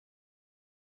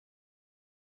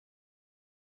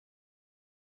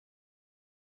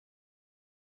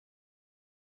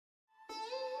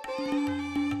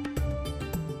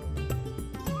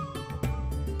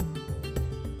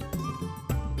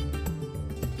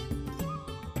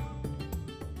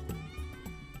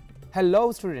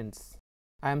Hello students,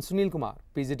 I am Sunil Kumar,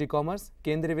 PGT Commerce,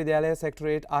 Kendriya Vidyalaya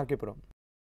Secretariat, RK-Puram.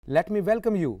 Let me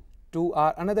welcome you to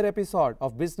our another episode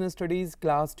of Business Studies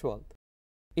Class 12th.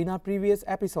 In our previous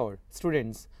episode,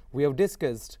 students, we have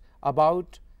discussed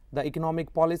about the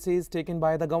economic policies taken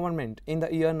by the government in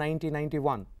the year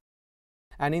 1991.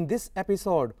 And in this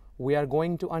episode, we are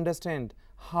going to understand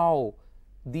how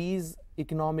these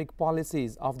economic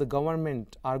policies of the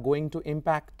government are going to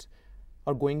impact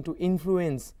or going to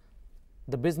influence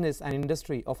the business and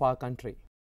industry of our country.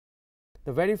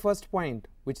 The very first point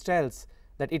which tells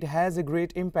that it has a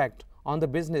great impact on the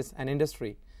business and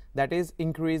industry, that is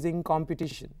increasing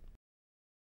competition.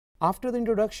 After the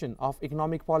introduction of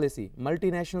economic policy,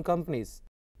 multinational companies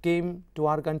came to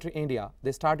our country India.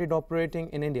 They started operating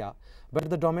in India, but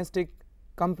the domestic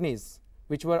companies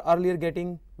which were earlier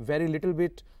getting very little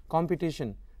bit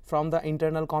competition from the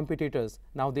internal competitors,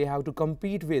 now they have to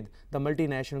compete with the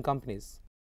multinational companies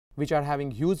which are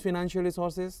having huge financial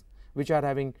resources, which are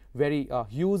having very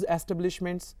huge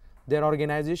establishments. Their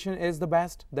organization is the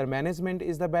best, their management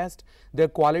is the best, their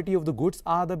quality of the goods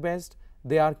are the best,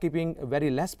 they are keeping very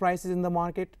less prices in the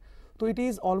market. So it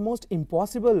is almost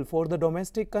impossible for the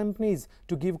domestic companies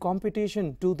to give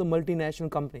competition to the multinational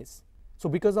companies. So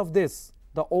because of this,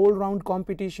 the all-round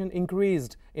competition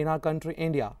increased in our country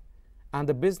India, and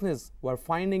the business were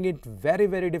finding it very,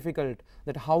 very difficult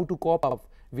that how to cope up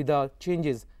with the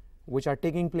changes which are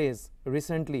taking place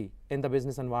recently in the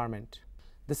business environment.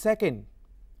 The second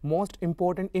most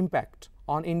important impact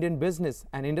on Indian business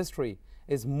and industry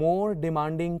is more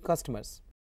demanding customers.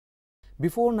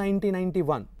 Before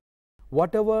 1991,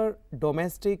 whatever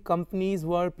domestic companies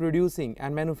were producing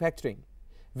and manufacturing,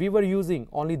 we were using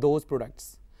only those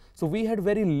products. So we had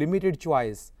very limited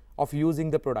choice of using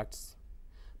the products.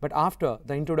 But after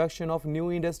the introduction of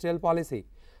new industrial policy,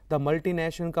 the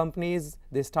multinational companies,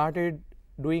 they started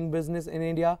doing business in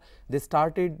India. They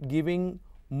started giving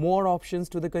more options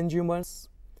to the consumers.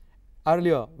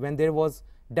 Earlier, when there was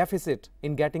deficit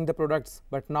in getting the products,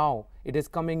 but now it is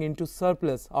coming into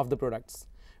surplus of the products,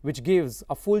 which gives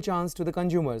a full chance to the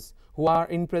consumers who are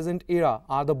in present era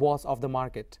are the boss of the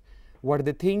market. What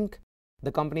they think,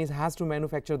 the companies has to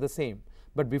manufacture the same.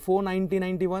 But before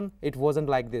 1991, it wasn't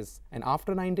like this. And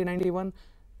after 1991,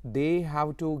 they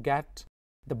have to get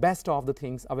the best of the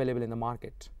things available in the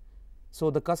market. So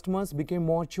the customers became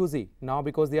more choosy now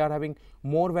because they are having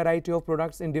more variety of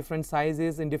products in different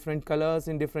sizes, in different colors,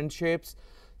 in different shapes.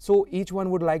 So each one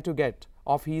would like to get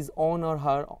of his own or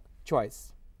her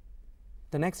choice.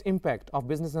 The next impact of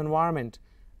business environment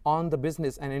on the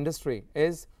business and industry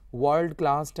is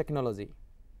world-class technology.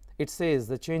 It says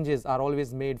the changes are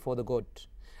always made for the good.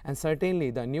 And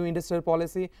certainly the new industrial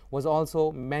policy was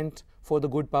also meant for the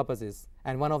good purposes.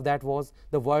 And one of that was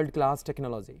the world-class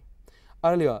technology.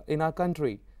 Earlier in our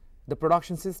country, the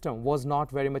production system was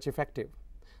not very much effective.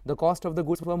 The cost of the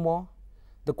goods were more,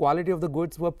 the quality of the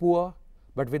goods were poor,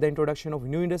 but with the introduction of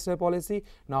new industrial policy,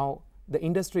 now the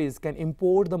industries can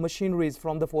import the machineries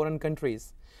from the foreign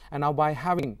countries. And now by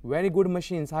having very good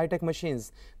machines, high-tech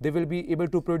machines, they will be able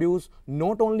to produce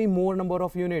not only more number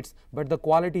of units, but the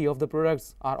quality of the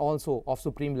products are also of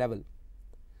supreme level.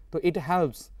 So it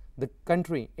helps the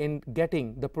country in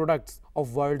getting the products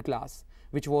of world class,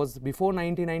 which was before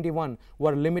 1991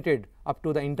 were limited up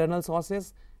to the internal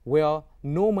sources where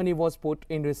no money was put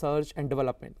in research and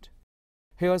development.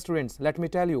 Here students, let me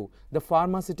tell you, the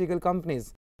pharmaceutical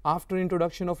companies, after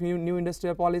introduction of new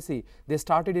industrial policy, they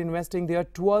started investing their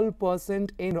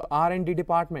 12% in R&D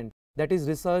department, that is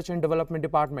research and development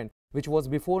department, which was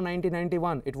before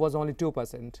 1991, it was only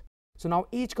 2%. So now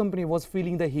each company was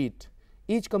feeling the heat.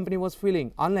 Each company was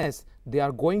feeling unless they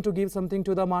are going to give something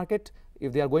to the market,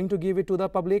 if they are going to give it to the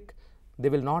public, they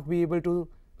will not be able to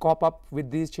cope up with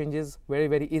these changes very,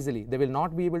 very easily. They will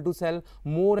not be able to sell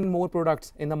more and more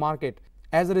products in the market.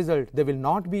 As a result, they will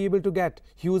not be able to get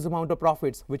huge amount of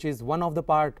profits, which is one of the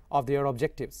part of their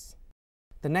objectives.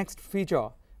 The next feature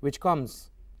which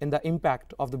comes in the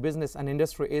impact of the business and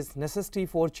industry is necessity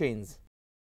for change.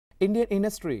 Indian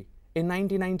industry in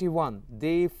 1991,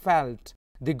 they felt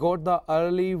they got the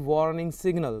early warning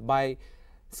signal by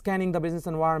scanning the business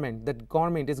environment that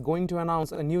government is going to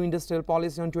announce a new industrial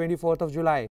policy on 24th of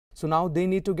July. So now they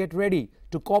need to get ready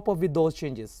to cope up with those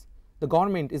changes. The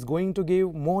government is going to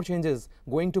give more changes,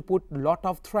 going to put a lot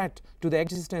of threat to the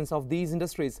existence of these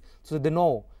industries, so they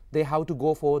know they have to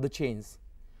go for the change.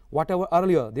 Whatever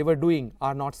earlier they were doing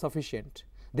are not sufficient.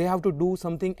 They have to do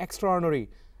something extraordinary,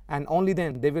 and only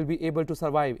then they will be able to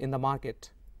survive in the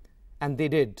market. And they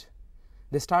did.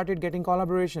 They started getting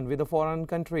collaboration with the foreign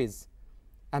countries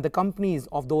and the companies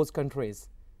of those countries,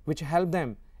 which helped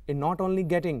them in not only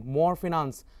getting more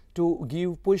finance to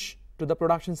give push to the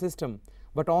production system,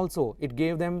 but also it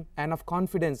gave them enough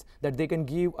confidence that they can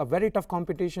give a very tough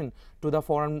competition to the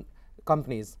foreign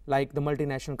companies like the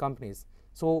multinational companies.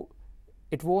 So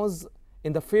it was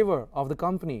in the favor of the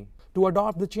company to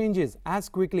adopt the changes as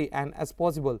quickly and as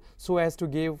possible so as to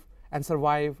give and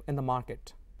survive in the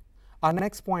market. Our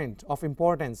next point of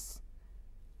importance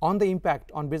on the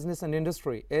impact on business and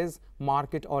industry is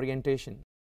market orientation.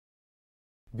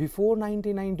 Before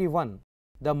 1991,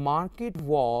 the market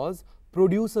was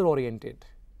producer oriented.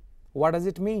 What does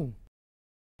it mean?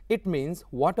 It means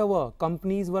whatever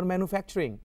companies were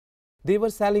manufacturing, they were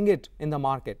selling it in the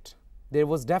market. There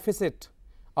was deficit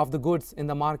of the goods in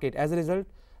the market. As a result,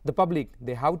 the public,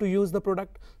 they have to use the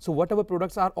product. So whatever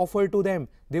products are offered to them,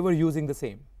 they were using the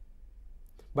same.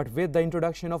 But with the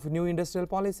introduction of new industrial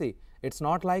policy, it's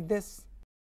not like this.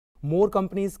 More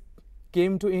companies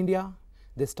came to India.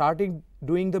 They started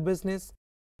doing the business.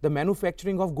 The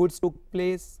manufacturing of goods took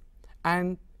place,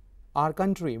 and our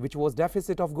country, which was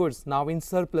deficit of goods, now in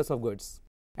surplus of goods.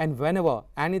 And whenever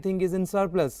anything is in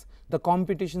surplus, the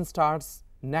competition starts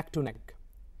neck to neck.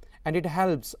 And it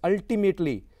helps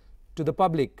ultimately to the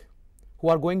public who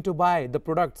are going to buy the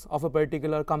products of a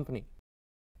particular company.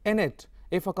 In it,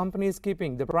 if a company is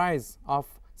keeping the price of,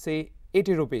 say,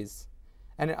 80 rupees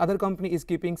and another company is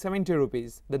keeping 70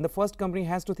 rupees, then the first company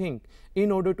has to think,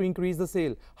 in order to increase the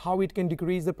sale, how it can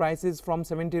decrease the prices from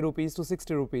 70 rupees to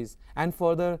 60 rupees and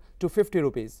further to 50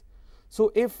 rupees.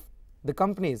 So if the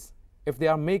companies, if they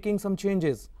are making some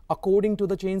changes according to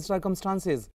the changed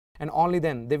circumstances, and only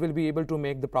then they will be able to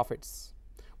make the profits.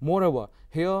 Moreover,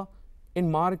 here in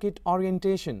market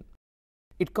orientation,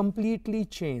 it completely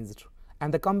changed.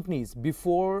 And the companies,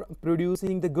 before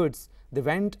producing the goods, they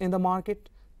went in the market,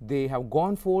 they have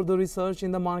gone for the research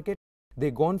in the market,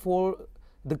 they gone for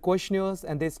the questionnaires,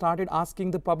 and they started asking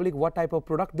the public what type of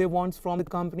product they want from the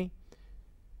company,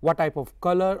 what type of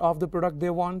color of the product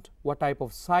they want, what type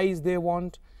of size they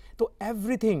want. So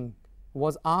everything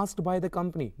was asked by the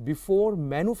company before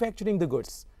manufacturing the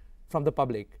goods from the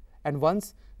public. And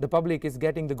once the public is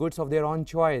getting the goods of their own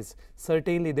choice,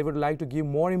 certainly they would like to give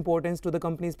more importance to the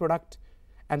company's product,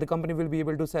 and the company will be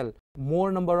able to sell more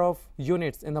number of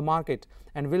units in the market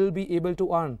and will be able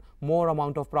to earn more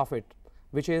amount of profit,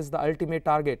 which is the ultimate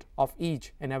target of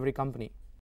each and every company.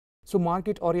 So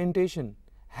market orientation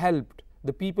helped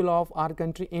the people of our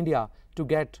country, India, to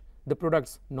get the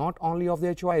products not only of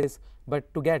their choice,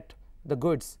 but to get the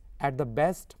goods at the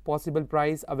best possible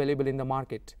price available in the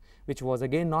market, which was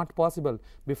again not possible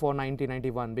before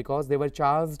 1991 because they were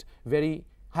charged very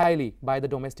highly by the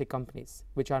domestic companies,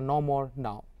 which are no more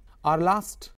now. Our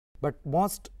last but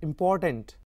most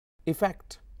important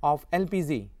effect of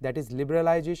LPG, that is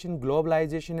liberalization,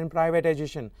 globalization and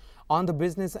privatization on the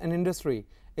business and industry,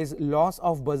 is loss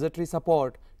of budgetary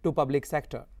support to public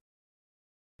sector.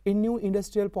 In new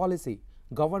industrial policy,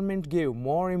 government gave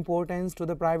more importance to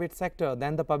the private sector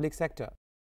than the public sector,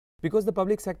 because the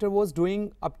public sector was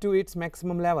doing up to its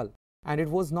maximum level and it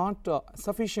was not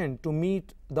sufficient to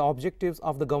meet the objectives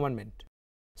of the government.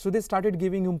 So they started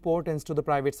giving importance to the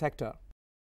private sector.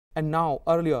 And now,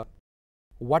 earlier,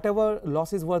 whatever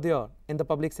losses were there in the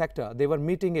public sector, they were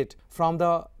meeting it from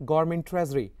the government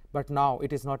treasury, but now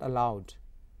it is not allowed.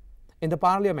 In the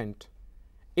parliament,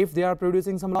 if they are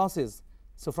producing some losses,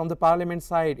 so from the parliament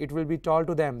side, it will be told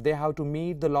to them they have to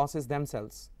meet the losses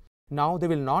themselves. Now they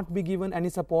will not be given any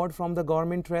support from the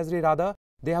government treasury, rather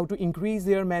they have to increase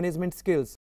their management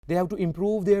skills, they have to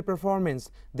improve their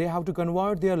performance, they have to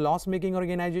convert their loss-making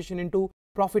organization into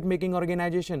profit-making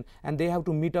organization, and they have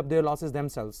to meet up their losses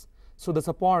themselves. So the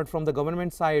support from the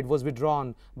government side was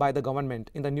withdrawn by the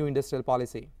government in the new industrial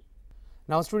policy.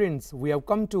 Now students, we have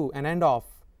come to an end of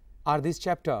this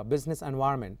chapter, business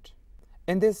environment.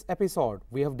 In this episode,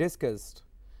 we have discussed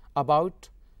about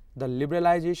the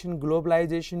liberalization,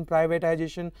 globalization,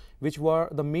 privatization, which were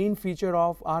the main feature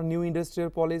of our new industrial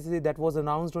policy that was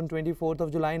announced on 24th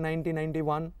of July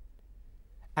 1991,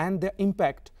 and the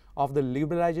impact of the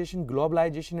liberalization,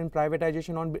 globalization and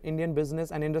privatization on Indian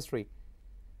business and industry.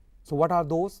 So what are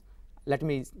those? Let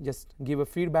me just give a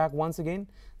feedback once again.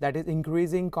 That is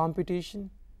increasing competition,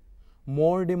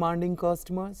 more demanding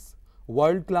customers,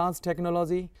 world-class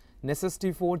technology,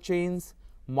 necessity for change,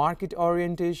 market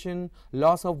orientation,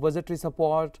 loss of budgetary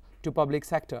support to public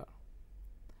sector.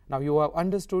 Now you have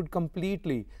understood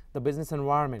completely the business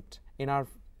environment in our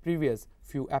previous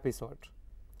few episodes.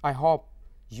 I hope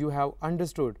you have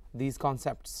understood these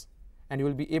concepts and you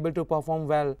will be able to perform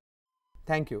well.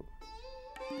 Thank you.